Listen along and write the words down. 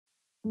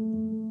It's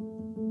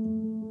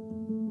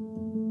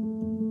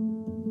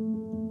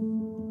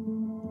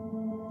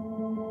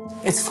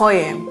 4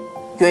 a.m.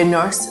 You're a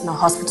nurse in a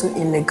hospital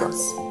in Lagos.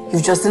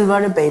 You've just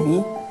delivered a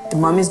baby, the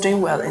mom is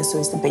doing well, and so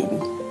is the baby.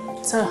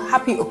 It's a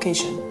happy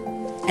occasion.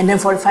 And then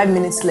 45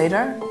 minutes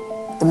later,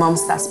 the mom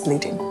starts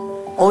bleeding.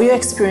 All your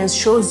experience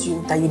shows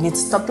you that you need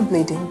to stop the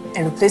bleeding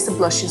and replace the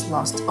blood she's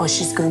lost, or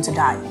she's going to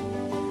die.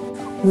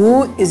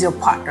 Who is your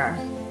partner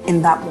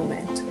in that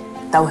moment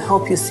that will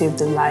help you save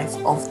the life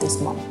of this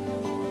mom?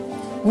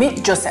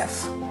 Meet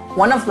Joseph,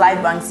 one of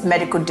LifeBank's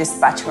medical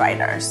dispatch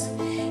riders.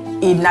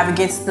 He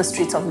navigates the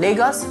streets of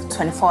Lagos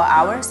 24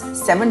 hours,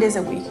 7 days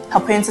a week,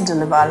 helping to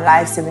deliver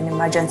life-saving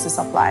emergency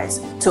supplies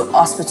to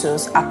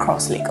hospitals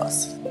across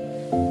Lagos.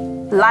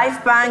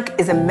 LifeBank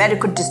is a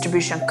medical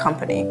distribution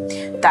company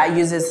that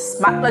uses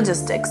smart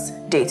logistics,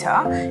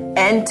 data,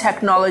 and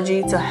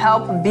technology to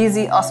help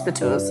busy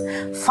hospitals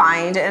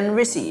find and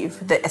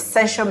receive the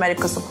essential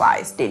medical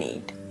supplies they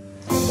need.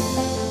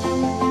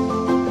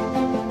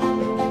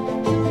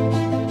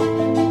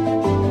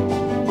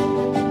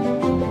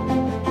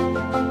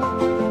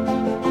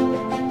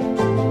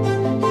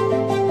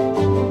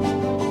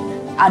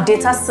 Our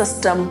data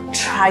system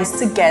tries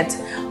to get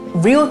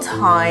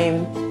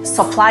real-time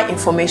supply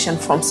information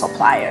from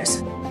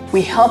suppliers.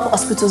 We help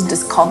hospitals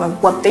discover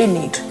what they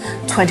need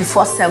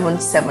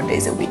 24/7, 7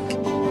 days a week.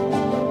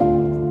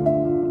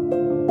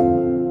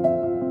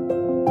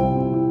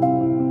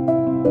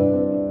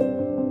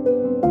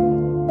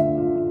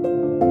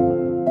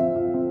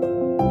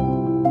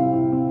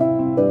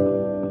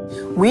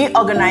 We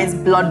organize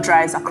blood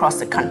drives across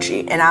the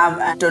country and have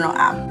a donor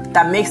app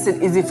that makes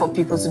it easy for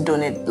people to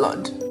donate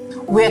blood.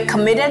 We're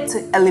committed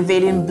to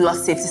elevating blood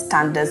safety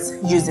standards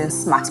using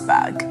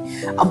SmartBag,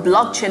 a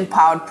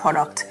blockchain-powered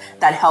product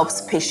that helps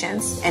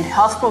patients and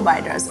health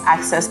providers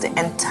access the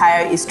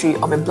entire history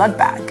of a blood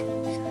bag.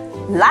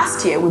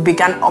 Last year, we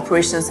began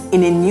operations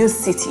in a new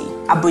city,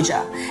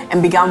 Abuja,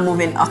 and began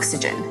moving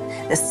oxygen,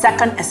 the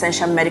second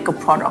essential medical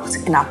product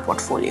in our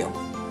portfolio.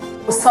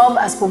 Solve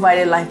has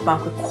provided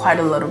LifeBank with quite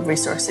a lot of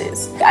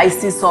resources. I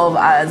see Solve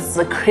as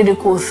a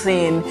critical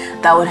thing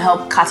that would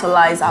help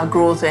catalyze our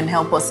growth and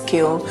help us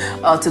scale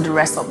to the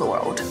rest of the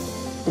world.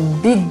 The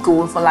big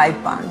goal for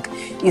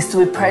LifeBank is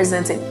to be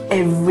present in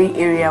every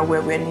area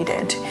where we're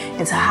needed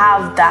and to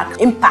have that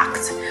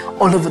impact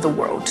all over the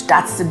world.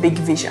 That's the big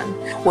vision.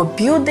 We're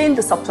building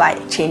the supply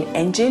chain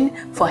engine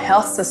for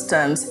health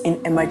systems in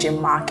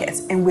emerging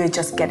markets, and we're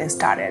just getting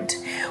started.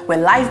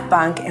 We're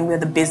LifeBank, and we're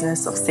the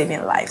business of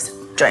saving lives.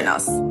 Join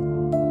us.